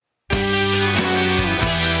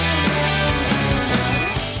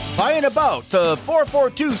about the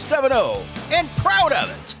 44270 and proud of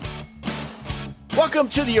it. Welcome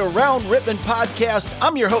to the Around Rittman podcast.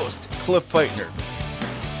 I'm your host, Cliff Feitner.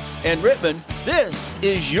 And Rittman, this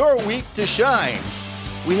is your week to shine.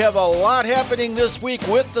 We have a lot happening this week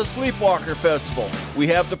with the Sleepwalker Festival. We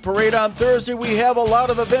have the parade on Thursday. We have a lot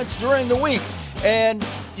of events during the week. And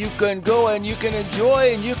you can go and you can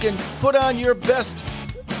enjoy and you can put on your best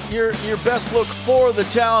look for the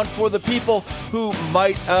town, for the people who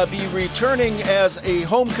might be returning as a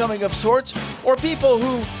homecoming of sorts, or people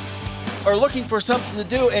who are looking for something to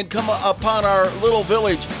do and come upon our little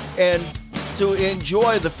village and to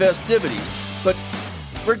enjoy the festivities. But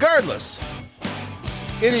regardless,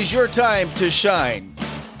 it is your time to shine.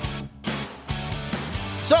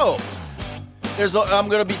 So, I'm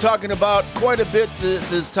going to be talking about quite a bit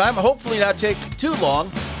this time. Hopefully not take too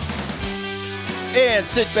long. And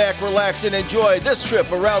sit back, relax, and enjoy this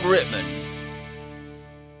trip around Rittman.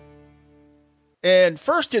 And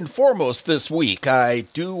first and foremost this week, I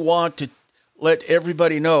do want to let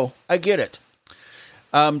everybody know I get it.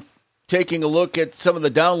 I'm taking a look at some of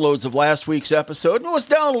the downloads of last week's episode, and it was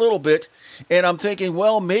down a little bit, and I'm thinking,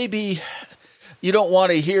 well, maybe you don't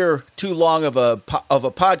want to hear too long of a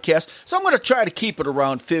podcast, so I'm going to try to keep it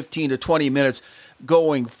around 15 to 20 minutes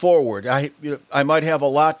going forward. I might have a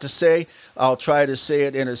lot to say. I'll try to say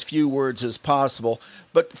it in as few words as possible.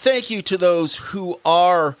 But thank you to those who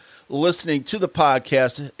are listening to the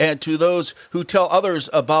podcast and to those who tell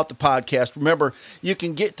others about the podcast. Remember, you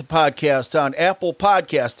can get the podcast on Apple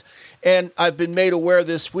Podcast. And I've been made aware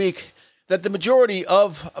this week that the majority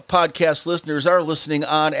of podcast listeners are listening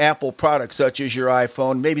on Apple products, such as your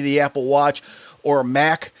iPhone, maybe the Apple Watch or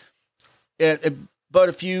Mac. But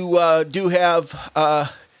if you do have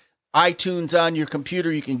iTunes on your computer,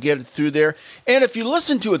 you can get it through there. And if you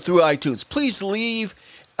listen to it through iTunes, please leave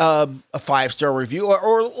a 5-star review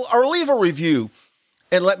or leave a review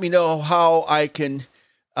and let me know how I can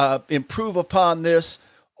improve upon this.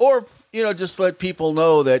 Or, just let people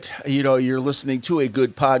know that, you're listening to a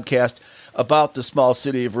good podcast about the small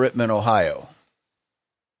city of Rittman, Ohio.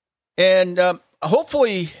 And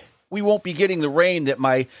hopefully we won't be getting the rain that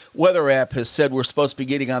my weather app has said we're supposed to be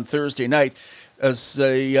getting on Thursday night, as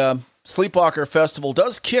the Sleepwalker Festival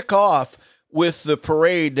does kick off with the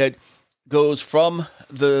parade that goes from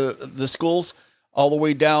the schools all the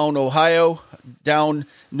way down Ohio, down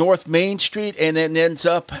North Main Street, and then ends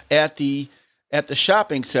up at the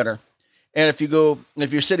shopping center. And if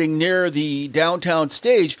you're sitting near the downtown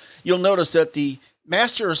stage, you'll notice that the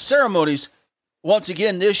Master of Ceremonies, once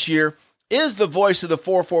again this year, is the voice of the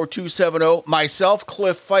 44270, myself,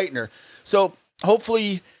 Cliff Feitner. So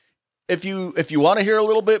hopefully, if you want to hear a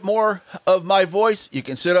little bit more of my voice, you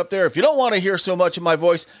can sit up there. If you don't want to hear so much of my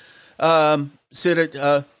voice, sit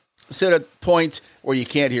at points where you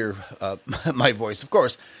can't hear my voice, of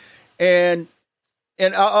course. And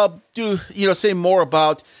I'll do say more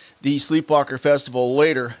about the Sleepwalker Festival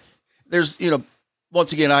later. There's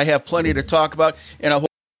once again, I have plenty to talk about, and I hope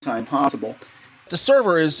time possible. The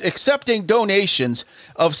server is accepting donations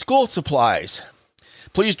of school supplies.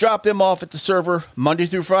 Please drop them off at the server Monday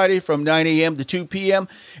through Friday from 9 a.m. to 2 p.m.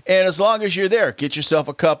 And as long as you're there, get yourself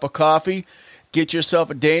a cup of coffee, get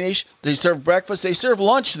yourself a Danish. They serve breakfast. They serve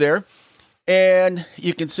lunch there. And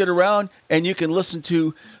you can sit around and you can listen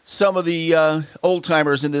to some of the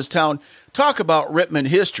old-timers in this town talk about Rittman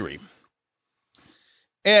history.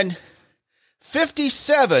 And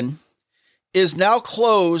 57 is now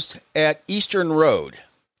closed at Eastern Road.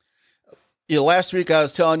 Last week I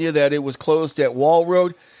was telling you that it was closed at Wall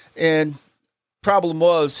Road, and problem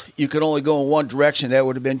was you could only go in one direction. That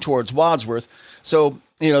would have been towards Wadsworth. So,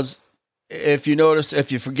 if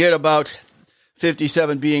you forget about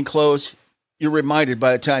 57 being closed, you're reminded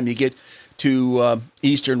by the time you get to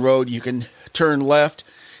Eastern Road, you can turn left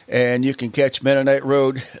and you can catch Mennonite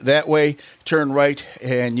Road that way, turn right,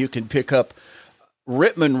 and you can pick up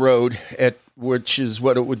Rittman Road, which is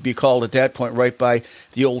what it would be called at that point, right by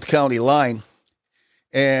the old county line.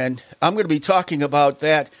 And I'm going to be talking about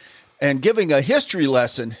that and giving a history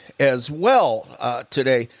lesson as well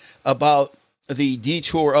today about the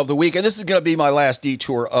detour of the week. And this is going to be my last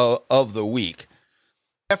detour of the week.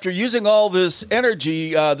 After using all this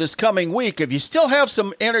energy this coming week, if you still have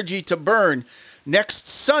some energy to burn, next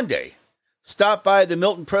Sunday, stop by the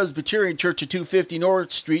Milton Presbyterian Church at 250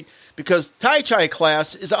 North Street, because Tai Chi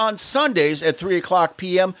class is on Sundays at 3 o'clock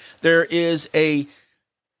p.m. There is a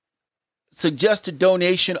suggested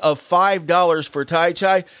donation of $5 for Tai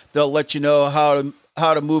Chi. They'll let you know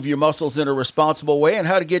how to move your muscles in a responsible way and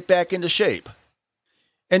how to get back into shape.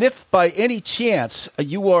 And if by any chance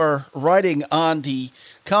you are riding on the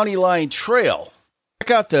County Line Trail, check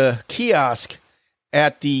out the kiosk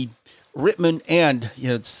at the Rittman end.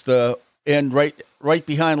 It's the end right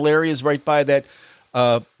behind Larry's, right by that,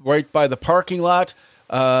 right by the parking lot,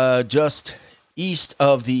 just east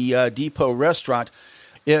of the Depot restaurant.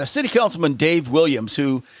 Yeah, City Councilman Dave Williams,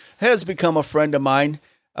 who has become a friend of mine,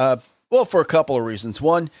 for a couple of reasons.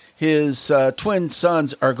 One, his twin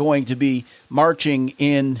sons are going to be marching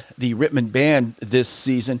in the Rittman band this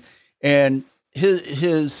season, and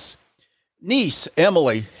his niece,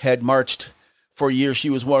 Emily, had marched for years. She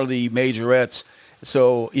was one of the majorettes.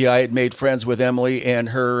 So, I had made friends with Emily and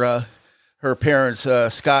her parents,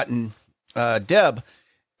 Scott and Deb.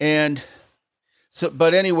 And so,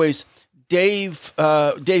 but anyways, Dave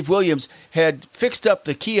Williams had fixed up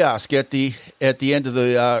the kiosk at the end of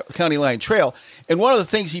the County Line Trail. And one of the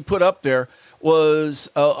things he put up there was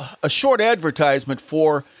a short advertisement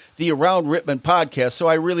for the Around Rittman podcast. So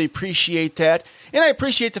I really appreciate that. And I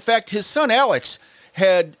appreciate the fact his son Alex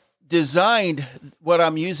had designed what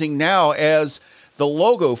I'm using now as the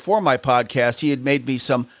logo for my podcast. He had made me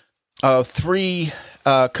some 3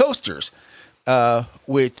 coasters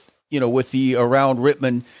with the Around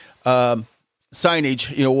Rittman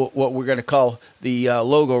signage, what we're going to call the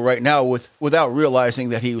logo right now, without realizing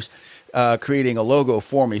that he was creating a logo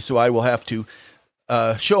for me. So I will have to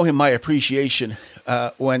show him my appreciation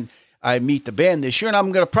when I meet the band this year. And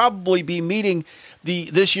I'm going to probably be meeting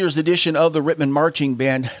this year's edition of the Rittman Marching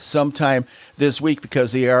Band sometime this week,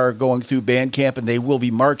 because they are going through band camp and they will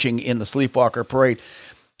be marching in the Sleepwalker Parade.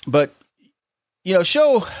 But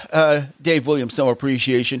show Dave Williams some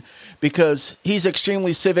appreciation, because he's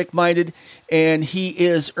extremely civic-minded and he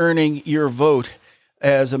is earning your vote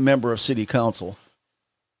as a member of City Council.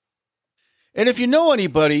 And if you know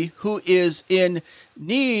anybody who is in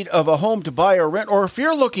need of a home to buy or rent, or if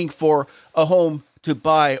you're looking for a home to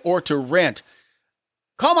buy or to rent,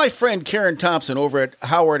 call my friend Karen Thompson over at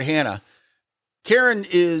Howard Hanna. Karen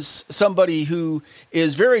is somebody who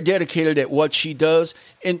is very dedicated at what she does,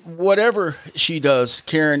 and whatever she does,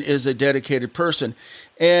 Karen is a dedicated person.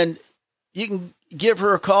 And you can give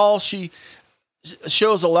her a call. She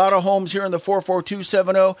shows a lot of homes here in the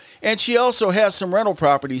 44270, and she also has some rental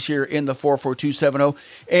properties here in the 44270,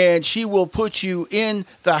 and she will put you in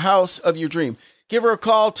the house of your dream. Give her a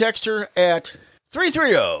call. Text her at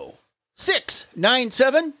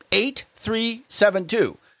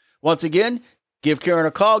 330-697-8372. Once again, give Karen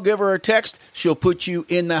a call, give her a text. She'll put you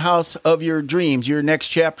in the house of your dreams. Your next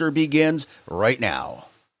chapter begins right now.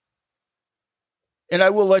 And I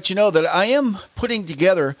will let you know that I am putting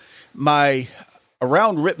together my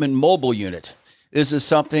Around Rittman mobile unit. This is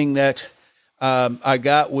something that I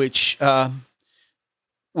got, which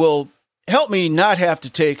will help me not have to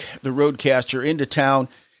take the Roadcaster into town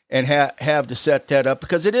and have to set that up,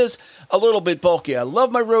 because it is a little bit bulky. I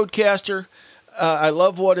love my Roadcaster. I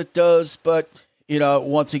love what it does, but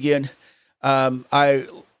once again, I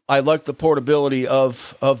like the portability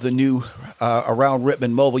of the new Around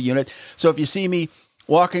Rittman mobile unit. So if you see me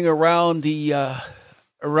walking around the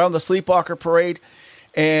Sleepwalker Parade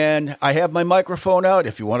and I have my microphone out,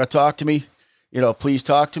 if you want to talk to me, please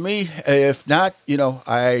talk to me. If not,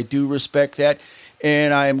 I do respect that,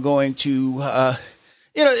 and I am going to,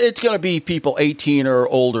 it's going to be people 18 or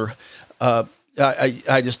older.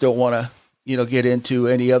 I just don't want to, get into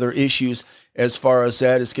any other issues as far as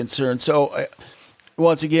that is concerned. So,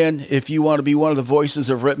 once again, if you want to be one of the voices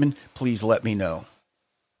of Rittman, please let me know.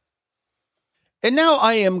 And now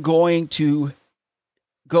I am going to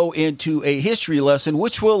go into a history lesson,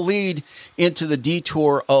 which will lead into the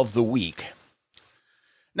detour of the week.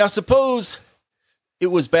 Now, suppose it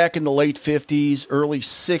was back in the late 50s, early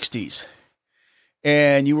 60s,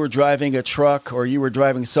 and you were driving a truck or you were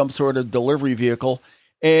driving some sort of delivery vehicle,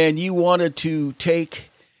 and you wanted to take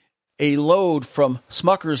a load from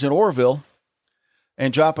Smucker's in Orville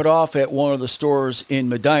and drop it off at one of the stores in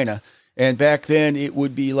Medina. And back then it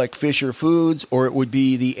would be like Fisher Foods, or it would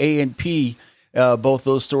be the A&P. Both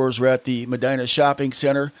those stores were at the Medina Shopping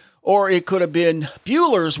Center, or it could have been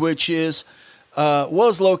Bueller's, which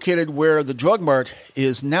was located where the Drug Mart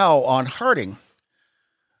is now on Harding.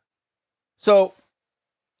 So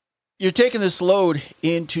you're taking this load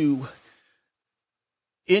into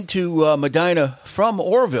Medina from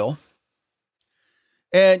Orville,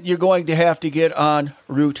 and you're going to have to get on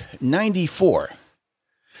Route 94.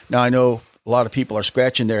 Now, I know a lot of people are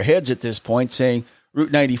scratching their heads at this point saying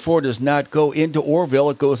Route 94 does not go into Orville,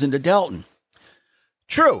 it goes into Dalton.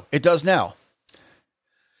 True, it does now.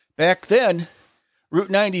 Back then, Route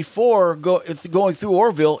 94 going through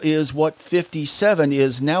Orville is what 57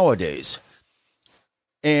 is nowadays.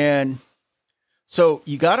 And so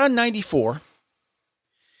you got on 94,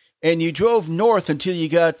 and you drove north until you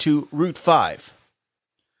got to Route 5.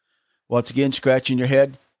 Once again, scratching your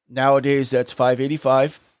head. Nowadays, that's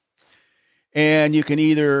 585. And you can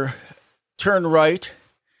either turn right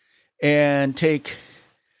and take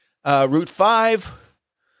Route 5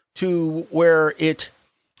 to where it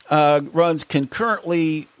runs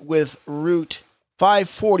concurrently with Route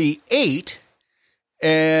 548,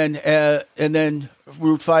 and then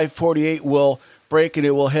Route 548 will break and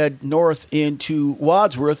it will head north into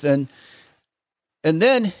Wadsworth, and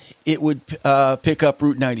then it would pick up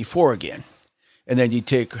Route 94 again. And then you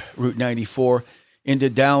take Route 94 into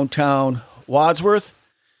downtown Wadsworth,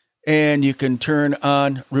 and you can turn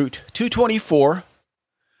on Route 224.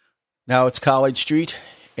 Now it's College Street,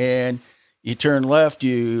 and you turn left,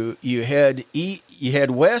 you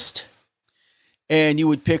head west, and you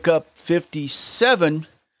would pick up 57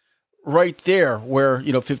 right there where,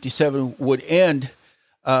 57 would end,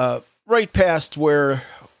 right past where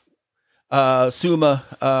Summa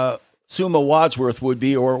Wadsworth would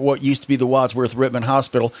be, or what used to be the Wadsworth Rittman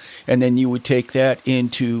Hospital, and then you would take that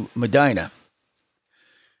into Medina.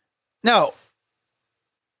 Now,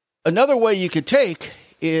 another way you could take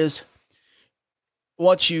is,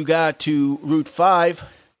 once you got to Route 5,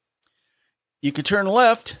 you could turn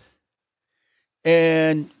left,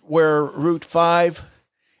 and where Route 5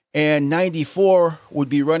 and 94 would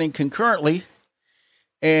be running concurrently,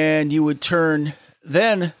 and you would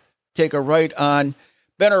then take a right on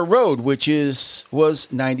Benner Road, which was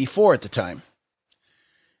 94 at the time,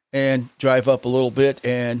 and drive up a little bit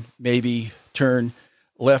and maybe turn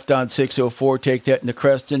left on 604, take that into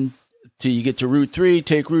Creston till you get to Route 3,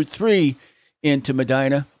 take Route 3 into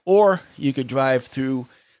Medina, or you could drive through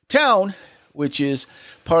town, which is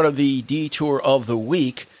part of the Detour of the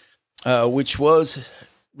Week, which was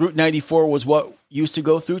Route 94 was what used to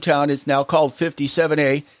go through town. It's now called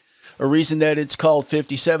 57A. A reason that it's called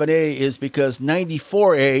 57A is because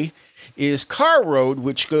 94A is Carr Road,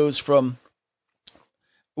 which goes from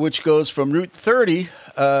Route 30,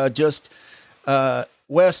 just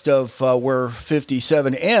west of where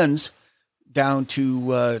 57 ends, down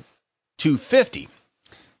to 250.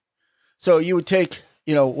 So you would take,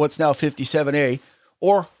 what's now 57A,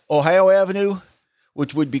 or Ohio Avenue,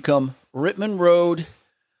 which would become Rittman Road,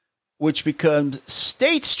 which becomes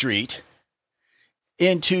State Street,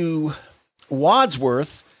 into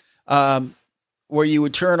Wadsworth, where you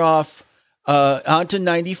would turn off onto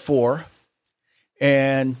 94,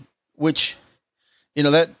 and which,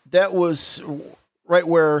 that was right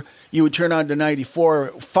where you would turn on to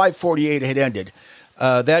 94. 548 had ended.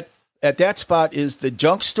 That at that spot is the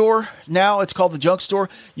junk store. Now it's called the junk store.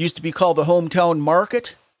 Used to be called the Hometown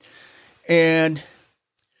Market. And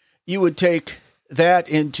you would take that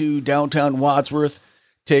into downtown Wadsworth,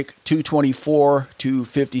 take 224 to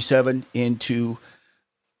 57 into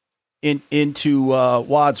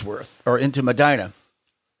Wadsworth, or into Medina.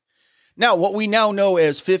 Now, what we now know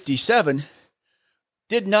as 57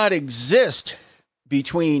 did not exist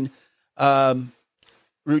between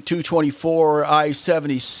Route 224,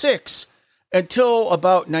 I-76 until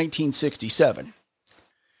about 1967.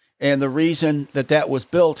 And the reason that was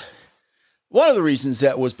built, one of the reasons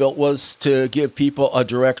that was built, was to give people a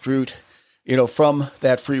direct route, from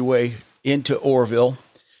that freeway into Orrville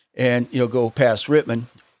and, go past Rittman.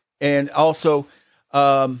 And also,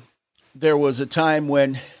 there was a time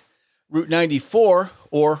when Route 94,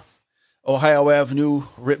 or Ohio Avenue,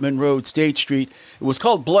 Rittman Road, State Street, it was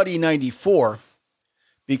called Bloody 94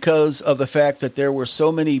 because of the fact that there were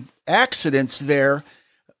so many accidents there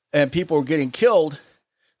and people were getting killed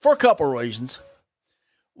for a couple of reasons.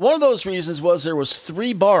 One of those reasons was there was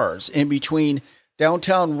 3 bars in between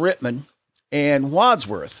downtown Rittman and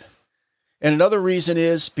Wadsworth. And another reason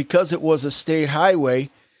is because it was a state highway,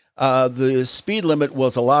 the speed limit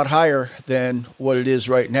was a lot higher than what it is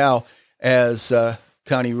right now as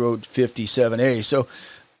County Road 57A. So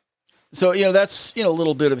that's, a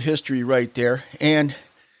little bit of history right there. And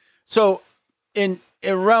so in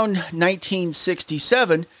around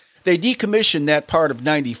 1967, they decommissioned that part of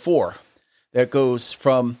 94 that goes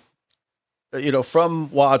from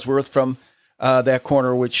Wadsworth, from that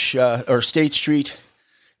corner, which, or State Street,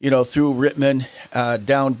 through Rittman,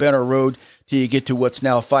 down Benner Road till you get to what's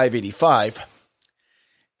now 585.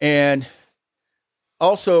 And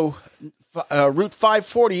also, Route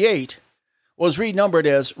 548 was renumbered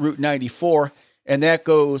as Route 94, and that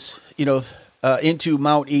goes, into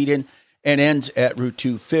Mount Eden and ends at Route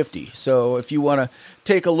 250. So if you want to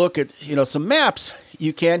take a look at, some maps,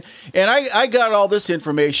 you can. And I got all this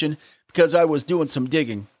information because I was doing some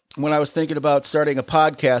digging when I was thinking about starting a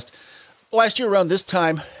podcast. Last year around this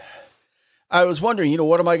time, I was wondering,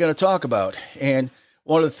 what am I going to talk about? And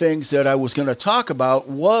one of the things that I was going to talk about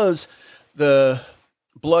was the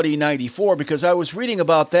Bloody 94, because I was reading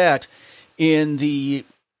about that in the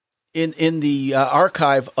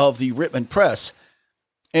archive of the Rittman Press,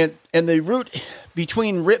 and the route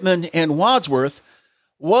between Rittman and Wadsworth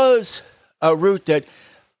was a route that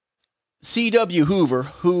C.W. Hoover,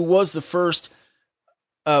 who was the first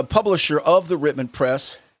publisher of the Rittman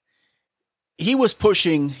Press, he was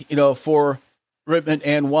pushing, for Rittman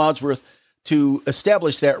and Wadsworth to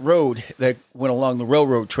establish that road that went along the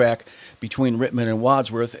railroad track between Rittman and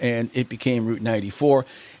Wadsworth, and it became Route 94.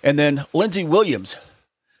 And then Lindsay Williams,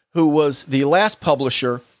 who was the last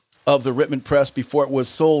publisher of the Rittman Press before it was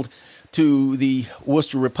sold to the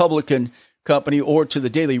Worcester Republican Company or to the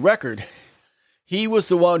Daily Record, he was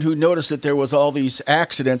the one who noticed that there was all these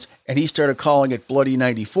accidents, and he started calling it Bloody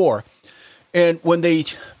 94. And when they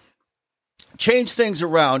changed things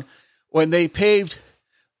around, when they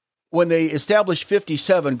established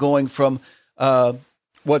 57 going from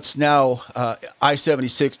what's now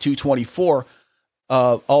I-76 224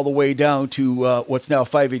 all the way down to what's now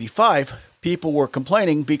 585, people were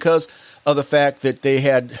complaining because of the fact that they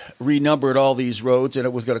had renumbered all these roads and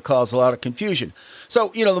it was going to cause a lot of confusion. So,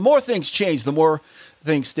 the more things change, the more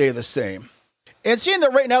things stay the same. And seeing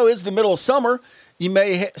that right now is the middle of summer, you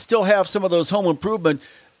may still have some of those home improvement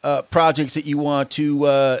projects that you want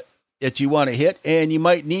to hit, and you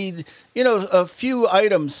might need, a few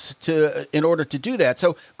items in order to do that.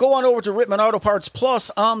 So go on over to Rittman Auto Parts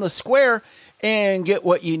Plus on the square and get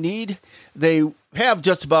what you need. They have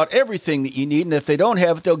just about everything that you need, and if they don't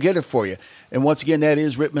have it, they'll get it for you. And once again, that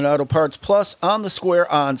is Rittman Auto Parts Plus on the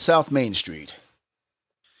square on South Main Street.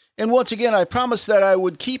 And once again, I promised that I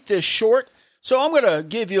would keep this short, so I'm going to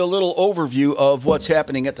give you a little overview of what's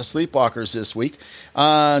happening at the Sleepwalkers this week.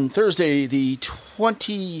 On Thursday, the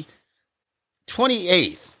 28th,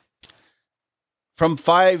 from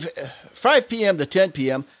 5 p.m. to 10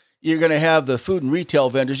 p.m., you're going to have the food and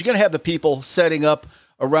retail vendors. You're going to have the people setting up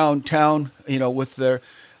around town, with their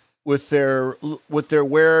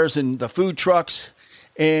wares and the food trucks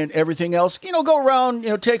and everything else. Go around,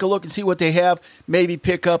 take a look and see what they have. Maybe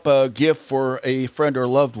pick up a gift for a friend or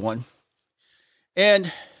loved one.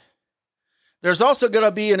 And there's also going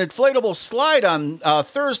to be an inflatable slide on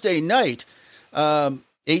Thursday night.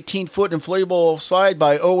 18-foot inflatable slide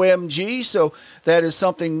by OMG. So that is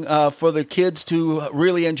something for the kids to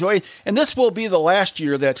really enjoy. And this will be the last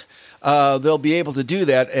year that they'll be able to do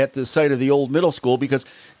that at the site of the old middle school, because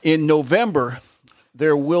in November,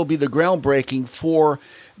 there will be the groundbreaking for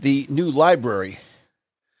the new library.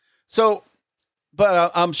 So,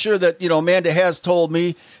 but I'm sure that, Amanda has told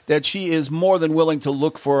me that she is more than willing to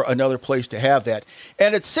look for another place to have that.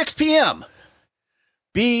 And at 6 p.m.,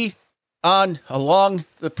 be along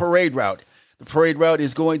the parade route. The parade route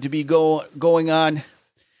is going to be going on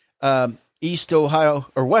West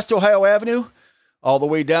Ohio Avenue, all the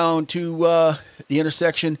way down to the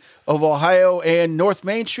intersection of Ohio and North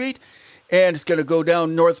Main Street. And it's going to go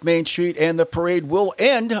down North Main Street, and the parade will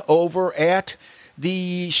end over at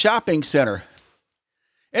the shopping center.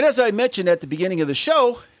 And as I mentioned at the beginning of the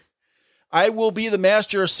show, I will be the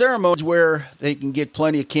master of ceremonies where they can get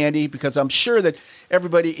plenty of candy, because I'm sure that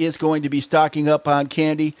everybody is going to be stocking up on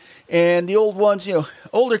candy. And the old ones,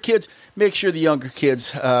 older kids, make sure the younger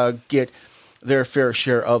kids get their fair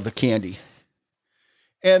share of the candy.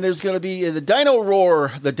 And there's going to be the Dino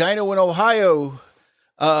Roar, the Dino in Ohio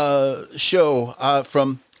show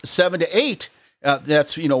from 7 to 8.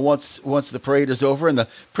 That's, once the parade is over, and the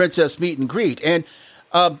Princess Meet and Greet. And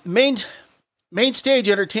main stage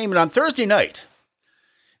entertainment on Thursday night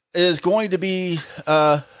is going to be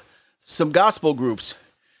some gospel groups.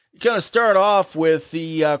 You're going to start off with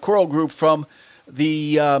the choral group from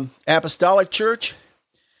the Apostolic Church.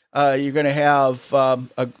 You're going to have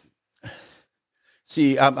I'm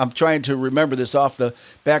trying to remember this off the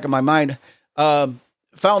back of my mind.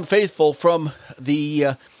 Found Faithful from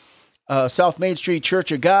the South Main Street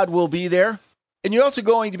Church of God will be there. And you're also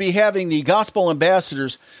going to be having the gospel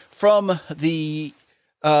ambassadors from the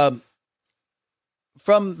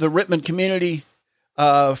Rittman Community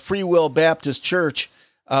Free Will Baptist Church.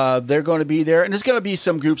 They're going to be there, and there's going to be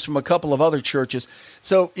some groups from a couple of other churches.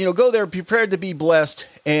 So, go there prepared to be blessed,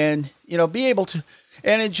 and be able to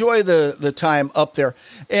and enjoy the time up there.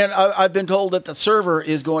 And I've been told that the server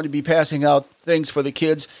is going to be passing out things for the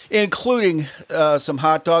kids, including some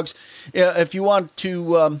hot dogs. If you want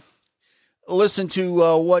to listen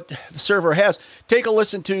to what the server has, take a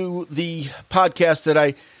listen to the podcast that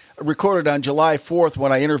I recorded on July 4th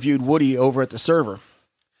when I interviewed Woody over at the server.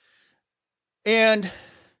 And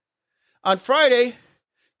on Friday,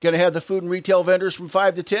 going to have the food and retail vendors from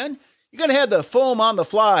 5 to 10. You're going to have the foam on the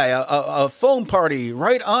fly, a foam party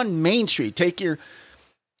right on Main Street. Take your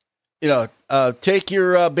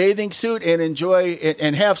bathing suit and enjoy it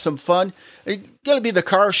and have some fun. It's going to be the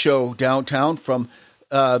car show downtown from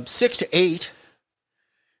 6 to 8.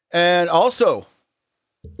 And also,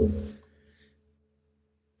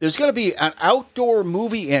 there's going to be an outdoor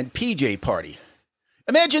movie and PJ party.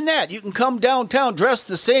 Imagine that. You can come downtown dressed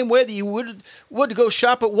the same way that you would go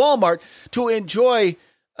shop at Walmart to enjoy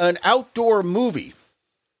an outdoor movie.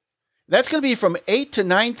 That's going to be from 8 to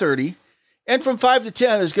 9:30. And from 5 to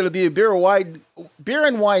 10, there's going to be a beer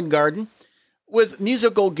and wine garden with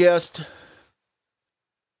musical guest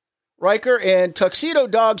Riker and Tuxedo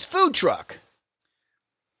Dog's food truck.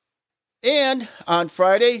 And on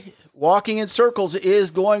Friday, Walking in Circles is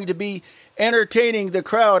going to be entertaining the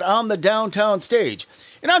crowd on the downtown stage.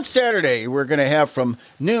 And on Saturday, we're going to have from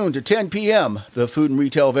noon to 10 p.m. the food and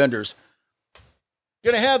retail vendors.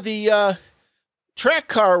 Going to have the track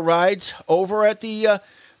car rides over at the,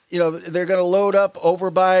 they're going to load up over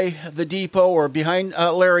by the depot or behind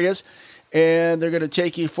Laria's, and they're going to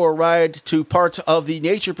take you for a ride to parts of the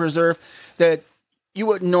nature preserve that you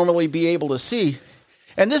wouldn't normally be able to see.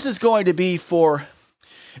 And this is going to be for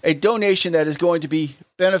a donation that is going to be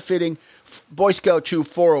benefiting Boy Scout Troop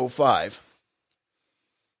 405.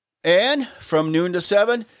 And from noon to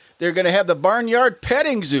 7, they're going to have the Barnyard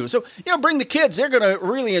Petting Zoo. So, bring the kids. They're going to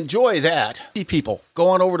really enjoy that. See people go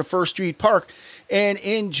on over to First Street Park and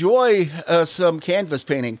enjoy some canvas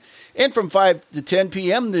painting. And from 5 to 10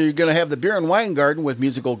 p.m., they're going to have the Beer and Wine Garden with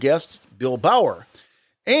musical guests Bill Bauer.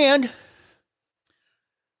 And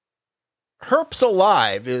Herps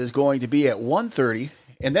Alive is going to be at 1:30,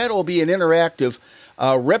 and that will be an interactive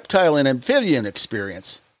reptile and amphibian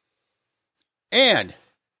experience. And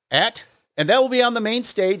that will be on the main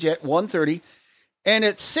stage at 1:30. And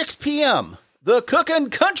at 6 p.m., the Cookin'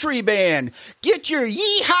 Country Band. Get your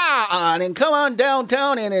yee-haw on and come on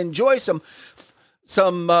downtown and enjoy some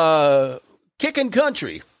kickin'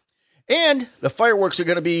 country. And the fireworks are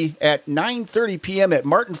going to be at 9:30 p.m. at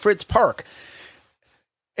Martin Fritz Park.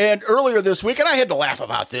 And earlier this week, and I had to laugh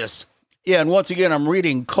about this. Yeah, and once again, I'm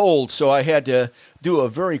reading cold, so I had to do a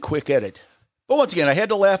very quick edit. But once again, I had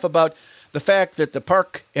to laugh about the fact that the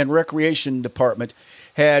Park and Recreation Department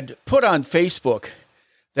had put on Facebook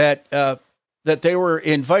that they were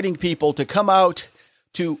inviting people to come out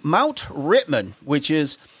to Mount Rittman, which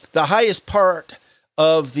is the highest part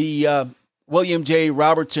of the William J.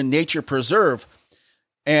 Robertson Nature Preserve,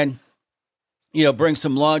 and bring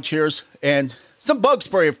some lawn chairs and some bug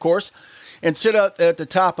spray, of course, and sit out at the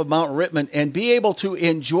top of Mount Rittman and be able to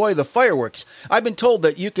enjoy the fireworks. I've been told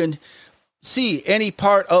that you can see any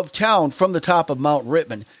part of town from the top of Mount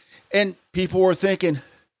Rittman. And people were thinking,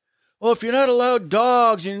 well, if you're not allowed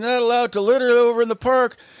dogs and you're not allowed to litter over in the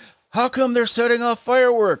park, how come they're setting off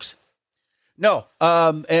fireworks? No,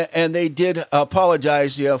 and they did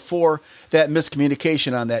apologize for that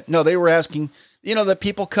miscommunication on that. No, they were asking that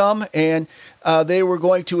people come, and they were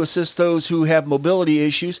going to assist those who have mobility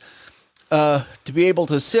issues to be able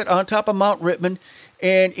to sit on top of Mount Rittman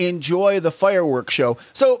and enjoy the fireworks show.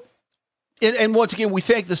 So, and once again, we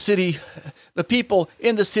thank the people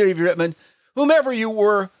in the city of Rittman, whomever you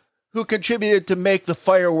were, who contributed to make the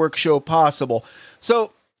fireworks show possible.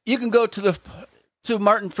 So you can go to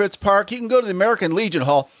Martin Fritz Park. You can go to the American Legion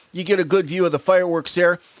Hall. You get a good view of the fireworks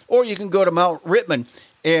there, or you can go to Mount Rittman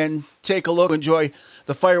and take a look, enjoy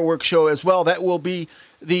the fireworks show as well. That will be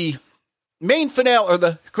the main finale, or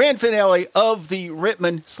the grand finale of the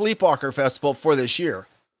Rittman Sleepwalker Festival for this year.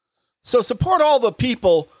 So support all the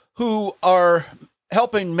people who are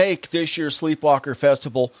helping make this year's Sleepwalker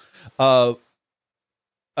Festival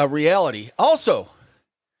a reality. Also,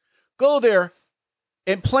 go there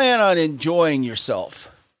and plan on enjoying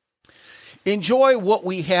yourself. Enjoy what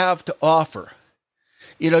we have to offer.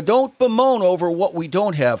 Don't bemoan over what we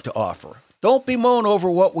don't have to offer. Don't bemoan over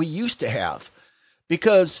what we used to have,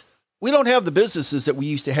 because we don't have the businesses that we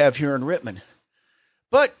used to have here in Rittman.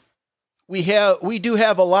 But we do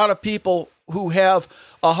have a lot of people who have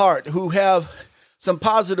a heart, who have some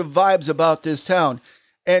positive vibes about this town.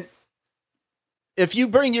 And if you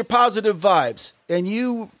bring your positive vibes and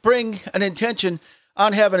you bring an intention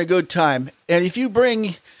on having a good time, and if you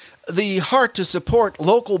bring the heart to support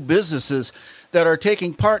local businesses that are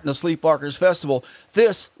taking part in the Sleepwalkers Festival,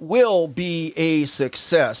 this will be a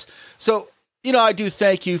success. So, I do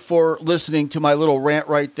thank you for listening to my little rant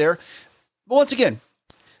right there. But once again,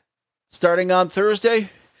 starting on Thursday,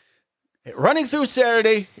 running through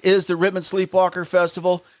Saturday is the Rittman Sleepwalker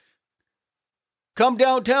Festival. Come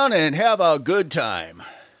downtown and have a good time.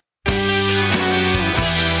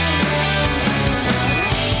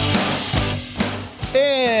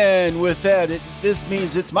 And with that, this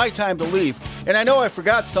means it's my time to leave. And I know I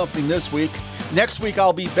forgot something this week. Next week,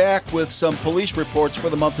 I'll be back with some police reports for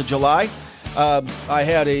the month of July. I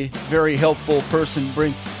had a very helpful person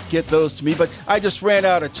get those to me, but I just ran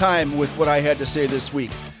out of time with what I had to say this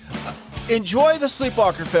week. Enjoy the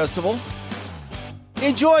Sleepwalker Festival.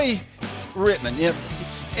 Enjoy Rittman.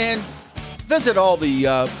 And visit all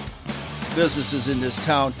the businesses in this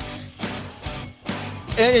town.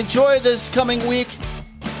 And enjoy this coming week.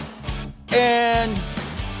 And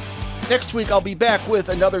next week I'll be back with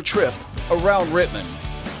another trip around Rittman.